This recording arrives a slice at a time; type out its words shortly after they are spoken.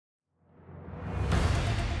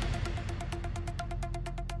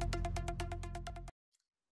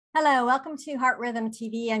Hello, welcome to Heart Rhythm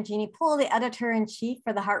TV. I'm Jeanne E. Poole, the editor-in-chief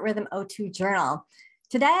for the Heart Rhythm O2 Journal.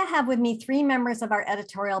 Today I have with me three members of our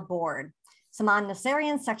editorial board: Saman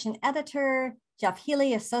Nazarian, section editor,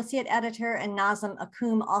 Healey, associate editor, and Nazem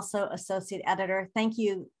Akoum, also associate editor. Thank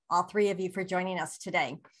you, all three of you, for joining us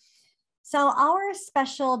today. So our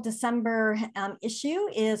special December issue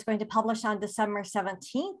is going to publish on December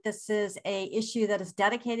 17th. This is an issue that is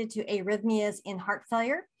dedicated to arrhythmias in heart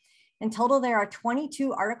failure. In total, there are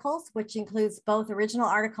 22 articles, which includes both original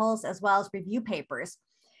articles as well as review papers.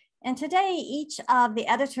 And today, each of the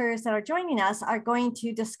editors that are joining us are going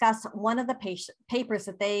to discuss one of the papers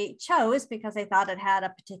that they chose because they thought it had a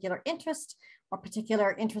particular interest or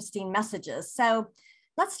particular interesting messages. So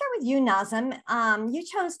let's start with you, Nazem. You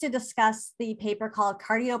chose to discuss the paper called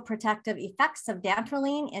Cardioprotective Effects of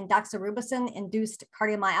Dantrolene in Doxorubicin-Induced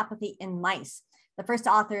Cardiomyopathy in Mice. The first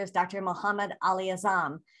author is Dr. Mohammed Ali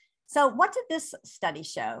Azam. So what did this study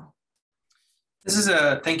show? This is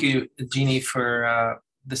thank you, Jeannie, for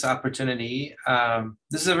this opportunity.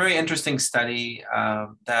 This is a very interesting study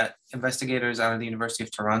that investigators out of the University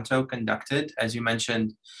of Toronto conducted. As you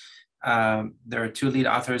mentioned, there are two lead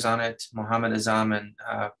authors on it, Mohammed Azam and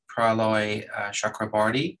Praloy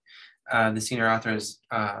Chakrabarty. The senior author is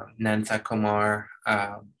Nantha Kumar,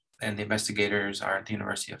 and the investigators are at the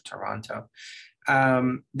University of Toronto.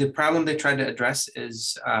 The problem they tried to address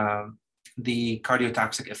is the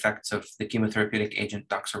cardiotoxic effects of the chemotherapeutic agent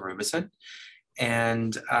doxorubicin.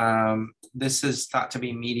 And this is thought to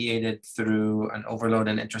be mediated through an overload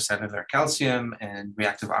in intracellular calcium and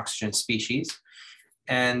reactive oxygen species.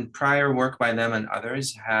 And prior work by them and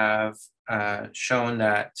others have shown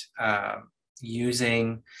that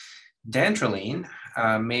using dantrolene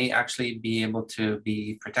may actually be able to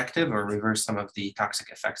be protective or reverse some of the toxic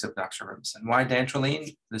effects of doxorubicin. Why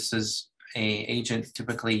dantrolene? This is an agent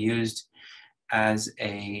typically used as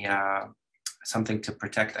a something to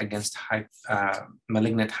protect against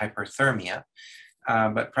malignant hyperthermia.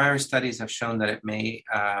 But prior studies have shown that it may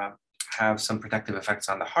have some protective effects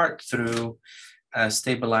on the heart through a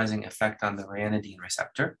stabilizing effect on the ryanodine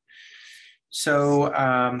receptor. So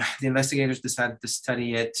the investigators decided to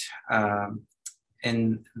study it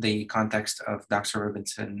in the context of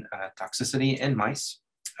doxorubicin toxicity in mice.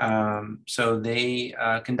 So they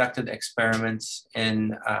conducted experiments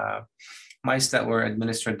in mice that were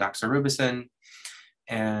administered doxorubicin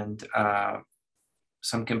and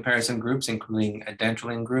some comparison groups, including a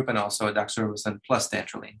dantrolene group and also a doxorubicin plus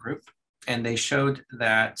dantrolene group. And they showed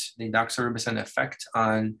that the doxorubicin effect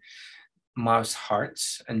on mouse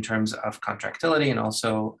hearts in terms of contractility and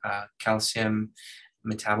also calcium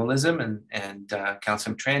metabolism and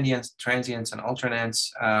calcium transients and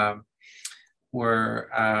alternants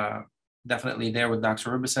were definitely there with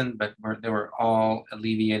doxorubicin, but they were all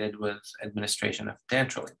alleviated with administration of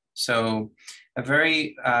dantrolene. So a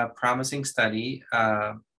very promising study,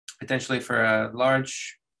 potentially for a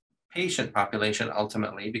large patient population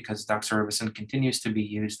ultimately, because doxorubicin continues to be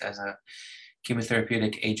used as a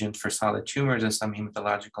chemotherapeutic agent for solid tumors and some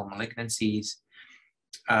hematological malignancies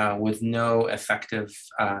with no effective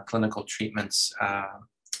clinical treatments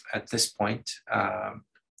at this point.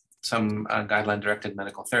 Some guideline-directed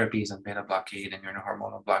medical therapies and beta blockade and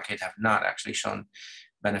hormonal blockade have not actually shown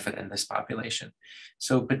benefit in this population.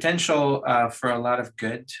 So potential for a lot of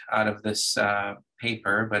good out of this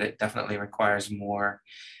paper, but it definitely requires more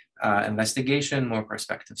investigation, more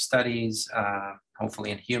prospective studies,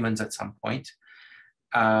 hopefully in humans at some point.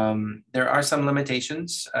 There are some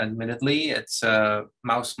limitations, admittedly. It's a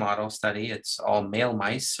mouse model study. It's all male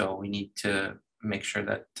mice, so we need to make sure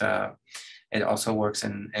that it also works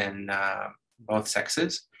in both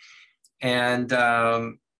sexes. And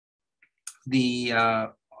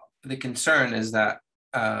the concern is that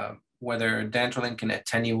whether dantrolene can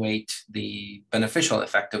attenuate the beneficial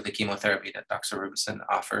effect of the chemotherapy that doxorubicin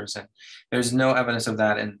offers. And there's no evidence of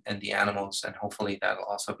that in the animals, and hopefully that'll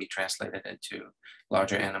also be translated into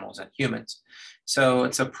larger animals and humans. So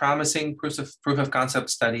it's a promising proof of concept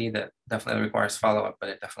study that definitely requires follow-up, but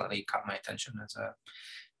it definitely caught my attention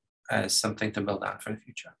as something to build on for the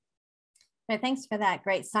future. Thanks for that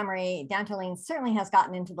great summary. Dantrolene certainly has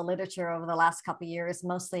gotten into the literature over the last couple of years,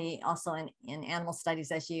 mostly also in animal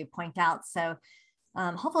studies, as you point out. So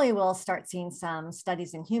hopefully we'll start seeing some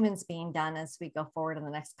studies in humans being done as we go forward in the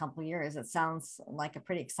next couple of years. It sounds like a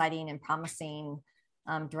pretty exciting and promising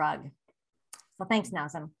drug. So thanks,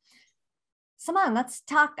 Nazem. Saman, let's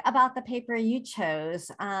talk about the paper you chose.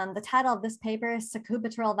 The title of this paper is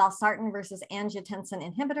Sacubitril Valsartan versus Angiotensin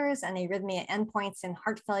Inhibitors and Arrhythmia Endpoints in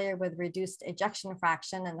Heart Failure with Reduced Ejection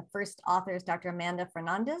Fraction. And the first author is Dr. Amanda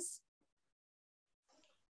Fernandez.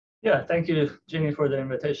 Yeah, thank you, Jeannie, for the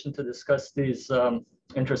invitation to discuss these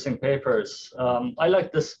interesting papers. I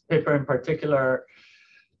like this paper in particular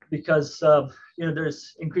because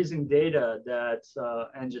there's increasing data that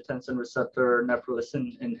angiotensin receptor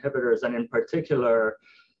neprilysin inhibitors, and in particular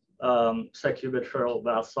sacubitril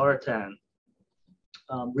valsartan,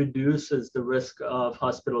 reduces the risk of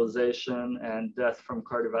hospitalization and death from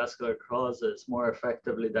cardiovascular causes more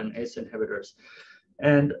effectively than ACE inhibitors.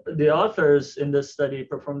 And the authors in this study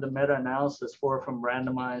performed a meta-analysis, 4 from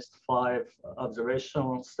randomized, 5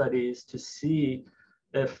 observational studies, to see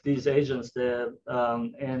if these agents, the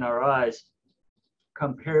ANRIs,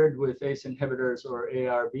 compared with ACE inhibitors or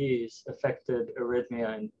ARBs, affected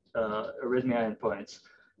arrhythmia endpoints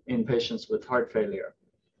in patients with heart failure.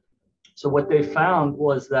 So what they found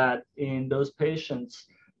was that in those patients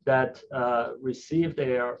that received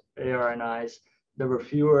ARNIs, there were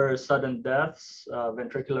fewer sudden deaths,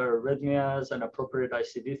 ventricular arrhythmias, and appropriate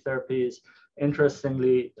ICD therapies.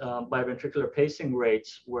 Interestingly, biventricular pacing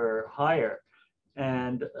rates were higher,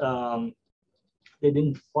 and they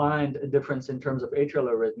didn't find a difference in terms of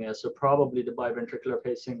atrial arrhythmia. So probably the biventricular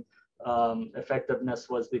pacing effectiveness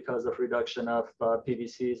was because of reduction of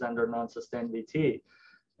PVCs under non-sustained VT.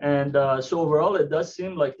 And so overall, it does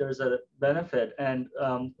seem like there's a benefit. And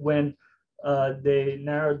when they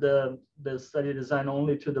narrowed the study design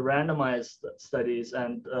only to the randomized studies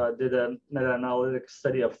and did a meta-analytic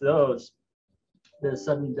study of those, the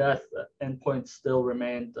sudden death endpoint still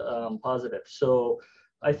remained positive. So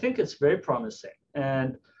I think it's very promising.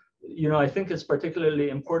 And I think it's particularly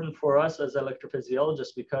important for us as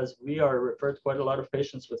electrophysiologists because we are referred to quite a lot of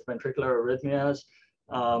patients with ventricular arrhythmias.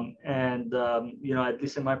 At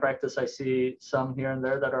least in my practice, I see some here and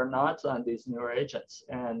there that are not on these newer agents.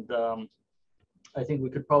 And I think we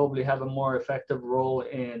could probably have a more effective role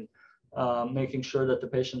in making sure that the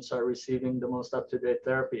patients are receiving the most up-to-date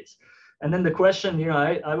therapies. And then the question,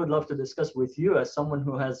 I would love to discuss with you as someone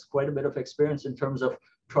who has quite a bit of experience in terms of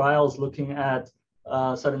trials looking at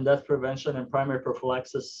sudden death prevention and primary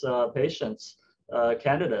prophylaxis patients,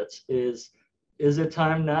 candidates, is it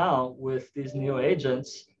time now with these new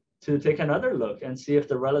agents to take another look and see if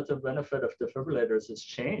the relative benefit of defibrillators has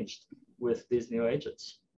changed with these new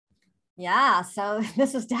agents? Yeah, so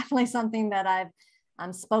this is definitely something that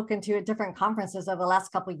I've spoken to at different conferences over the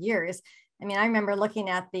last couple of years. I mean, I remember looking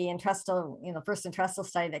at the Entresto, first Entresto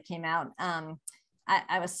study that came out.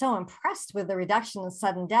 I was so impressed with the reduction in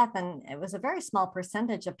sudden death, and it was a very small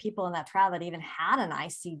percentage of people in that trial that even had an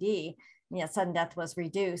ICD, and yet sudden death was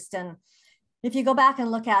reduced. And if you go back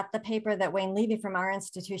and look at the paper that Wayne Levy from our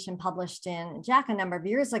institution published in JACC a number of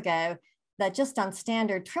years ago, that just on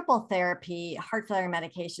standard triple therapy heart failure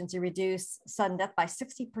medications, you reduce sudden death by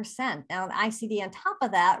 60%. Now, the ICD on top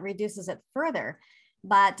of that reduces it further.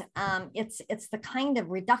 But it's the kind of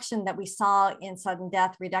reduction that we saw in sudden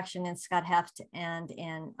death, reduction in Scott Heft and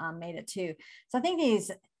in MATA-2. So I think these,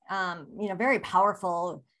 very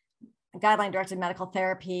powerful guideline-directed medical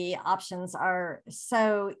therapy options are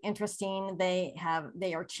so interesting. They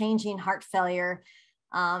are changing heart failure,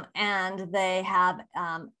 and they have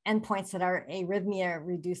endpoints that are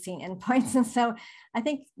arrhythmia-reducing endpoints. And so I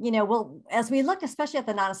think, as we look, especially at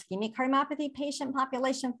the non-ischemic cardiomyopathy patient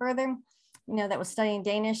population further, that was studying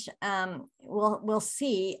Danish, we'll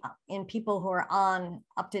see in people who are on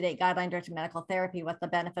up-to-date guideline-directed medical therapy what the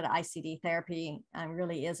benefit of ICD therapy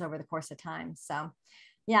really is over the course of time. So,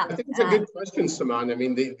 yeah. I think it's a good question, Saman. I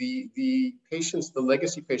mean, the patients, the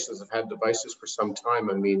legacy patients have had devices for some time.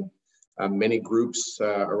 I mean, many groups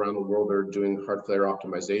around the world are doing heart failure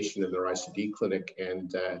optimization in their ICD clinic,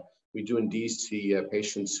 and we do indeed see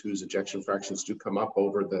patients whose ejection fractions do come up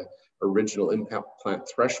over the original implant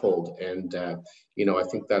threshold. And, I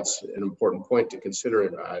think that's an important point to consider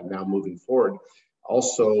now moving forward.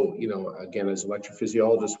 Also, again, as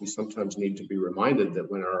electrophysiologists, we sometimes need to be reminded that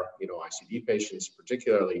when our, ICD patients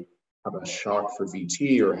particularly have a shock for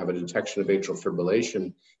VT or have a detection of atrial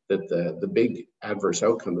fibrillation, that the big adverse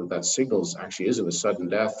outcome that signals actually isn't a sudden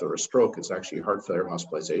death or a stroke, it's actually heart failure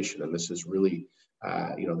hospitalization. And this is really,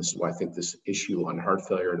 this is why I think this issue on heart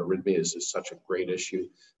failure and arrhythmias is such a great issue,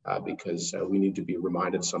 because we need to be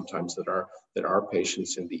reminded sometimes that our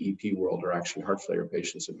patients in the EP world are actually heart failure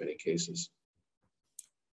patients in many cases.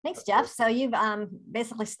 Thanks, Jeff. So you've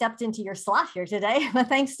basically stepped into your slot here today. But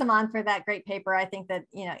thanks, Saman, for that great paper. I think that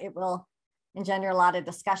it will engender a lot of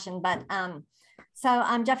discussion. But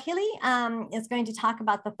Jeff Healey is going to talk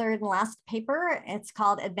about the third and last paper. It's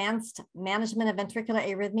called Advanced Management of Ventricular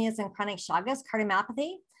Arrhythmias and Chronic Chagas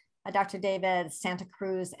Cardiomyopathy by Dr. David Santa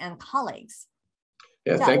Cruz and colleagues.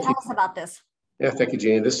 Yeah, Jeff, thank you. Tell us about this. Yeah, thank you,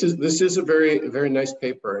 Jeannie. This is a very, very nice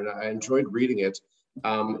paper, and I enjoyed reading it.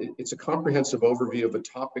 It's a comprehensive overview of a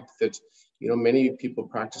topic that, many people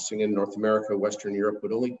practicing in North America, Western Europe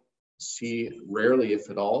would only see rarely, if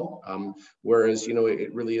at all, whereas,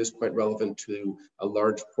 it really is quite relevant to a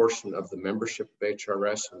large portion of the membership of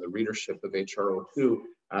HRS and the readership of HRO2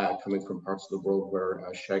 coming from parts of the world where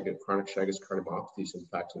chronic Chagas cardiomyopathy is in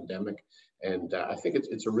fact endemic. And I think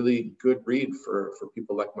it's a really good read for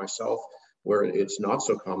people like myself, where it's not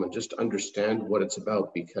so common, just to understand what it's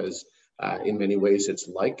about, because in many ways, it's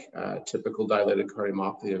like typical dilated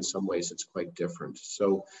cardiomyopathy. In some ways, it's quite different.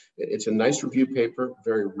 So it's a nice review paper,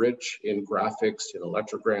 very rich in graphics, in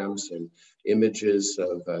electrograms, and images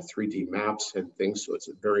of 3D maps and things. So it's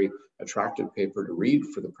a very attractive paper to read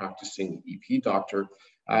for the practicing EP doctor.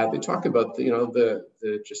 They talk about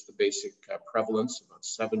just the basic prevalence, about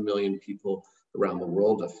 7 million people around the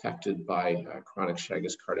world affected by chronic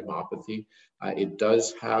Chagas cardiomyopathy. It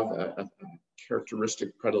does have a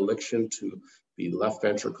characteristic predilection to the left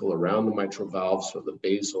ventricle around the mitral valve, so the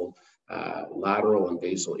basal lateral and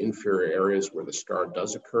basal inferior areas where the scar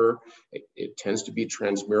does occur. It tends to be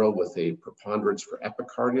transmural with a preponderance for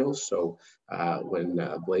epicardial. So when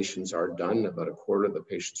ablations are done, about a quarter of the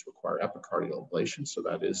patients require epicardial ablation. So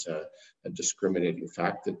that is a discriminating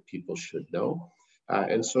fact that people should know.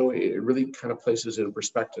 And so it really kind of places it in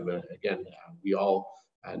perspective. And again, we all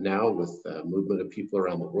now, with the movement of people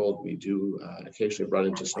around the world, we do occasionally run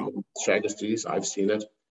into some Chagas disease. I've seen it,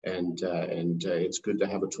 and it's good to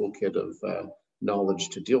have a toolkit of knowledge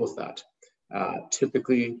to deal with that.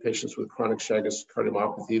 Typically, patients with chronic Chagas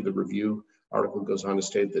cardiomyopathy, the review article goes on to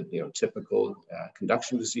state that typical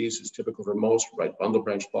conduction disease is typical for most. Right bundle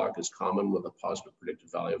branch block is common with a positive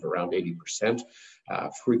predictive value of around 80%.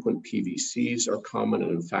 Frequent PVCs are common,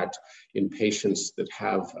 and in fact, in patients that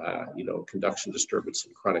have conduction disturbance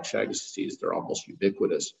in chronic Chagas disease, they're almost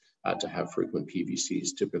ubiquitous to have frequent PVCs,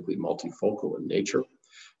 typically multifocal in nature.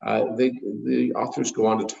 The authors go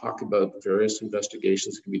on to talk about various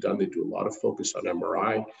investigations that can be done. They do a lot of focus on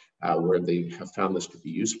MRI, where they have found this to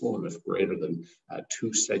be useful, and if greater than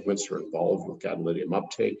 2 segments are involved with gadolinium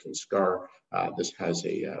uptake and scar, this has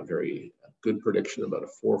a very good prediction about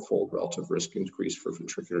a 4-fold relative risk increase for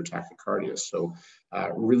ventricular tachycardia. So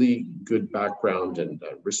really good background and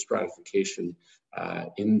risk stratification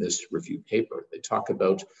in this review paper. They talk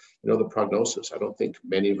about the prognosis. I don't think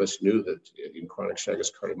many of us knew that in chronic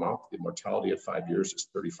Chagas cardiomyopathy, the mortality at 5 years is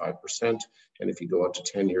 35%. And if you go out to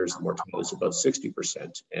 10 years, the mortality is about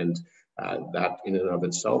 60%. And that in and of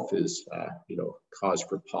itself is, cause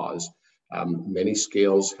for pause. Many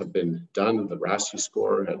scales have been done. The RASI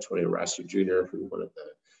score, Antonio Rassi Jr., who one of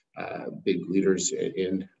the big leaders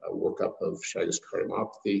in a workup of Chagas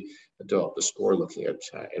cardiomyopathy, developed a score looking at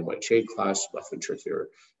NYHA class, left ventricular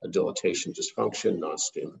dilatation dysfunction,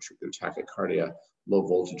 non-sustained ventricular tachycardia, low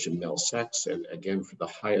voltage and male sex. And again, for the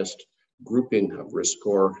highest grouping of risk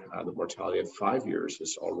score, the mortality at 5 years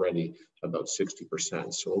is already about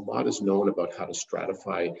 60%. So a lot is known about how to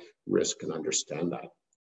stratify risk and understand that.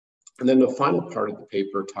 And then the final part of the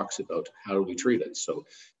paper talks about how do we treat it. So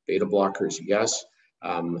beta blockers, yes.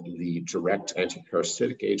 The direct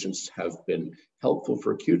antiparasitic agents have been helpful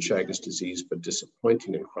for acute Chagas disease, but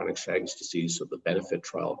disappointing in chronic Chagas disease. So the BENEFIT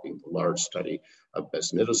trial, being the large study of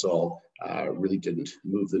besnidazole, really didn't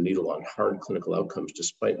move the needle on hard clinical outcomes,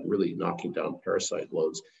 despite really knocking down parasite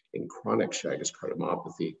loads in chronic Chagas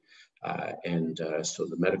cardiomyopathy. So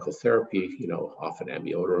the medical therapy, often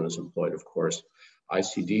amiodarone is employed, of course.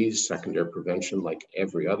 ICDs, secondary prevention, like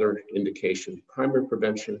every other indication. Primary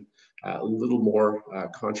prevention, a little more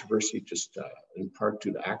controversy, just in part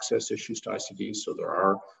due to access issues to ICDs. So there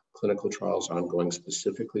are clinical trials ongoing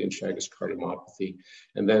specifically in Chagas cardiomyopathy.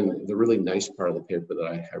 And then the really nice part of the paper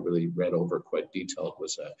that I really read over quite detailed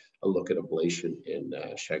was a look at ablation in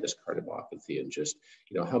Chagas cardiomyopathy, and just,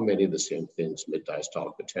 how many of the same things,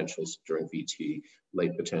 mid-diastolic potentials during VT,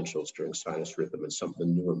 late potentials during sinus rhythm, and some of the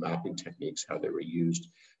newer mapping techniques, how they were used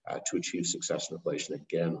to achieve success in ablation,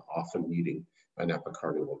 again, often needing an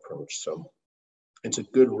epicardial approach. So it's a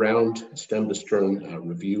good round stem to stern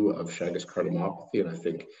review of Chagas cardiomyopathy, and I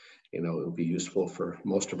think it would be useful for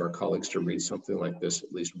most of our colleagues to read something like this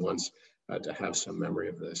at least once to have some memory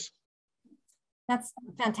of this. That's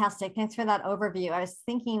fantastic. Thanks for that overview. I was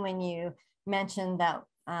thinking when you mentioned that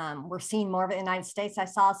we're seeing more of it in the United States, I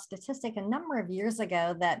saw a statistic a number of years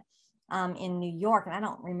ago that in New York, and I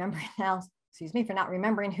don't remember now, excuse me for not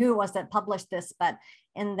remembering who it was that published this, but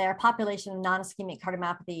in their population of non-ischemic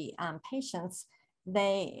cardiomyopathy patients,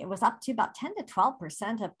 it was up to about 10 to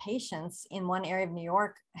 12% of patients in one area of New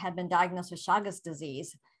York had been diagnosed with Chagas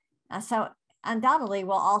disease. So undoubtedly,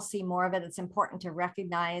 we'll all see more of it. It's important to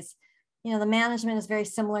recognize you know, the management is very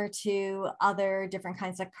similar to other different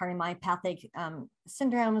kinds of cardiomyopathic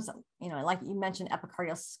syndromes. You know, like you mentioned,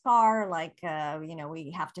 epicardial scar, like, you know,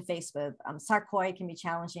 we have to face with sarcoid can be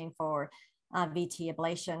challenging for VT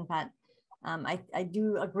ablation. But I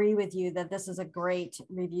do agree with you that this is a great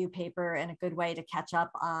review paper and a good way to catch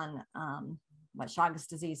up on what Chagas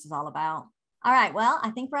disease is all about. All right, well,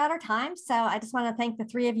 I think we're out of time. So I just want to thank the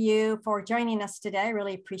three of you for joining us today. I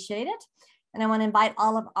really appreciate it. And I want to invite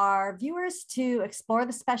all of our viewers to explore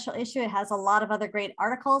the special issue. It has a lot of other great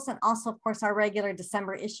articles, and also, of course, our regular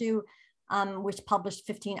December issue, which published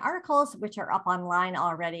 15 articles, which are up online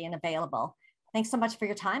already and available. Thanks so much for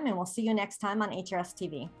your time, and we'll see you next time on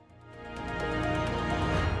HRStv.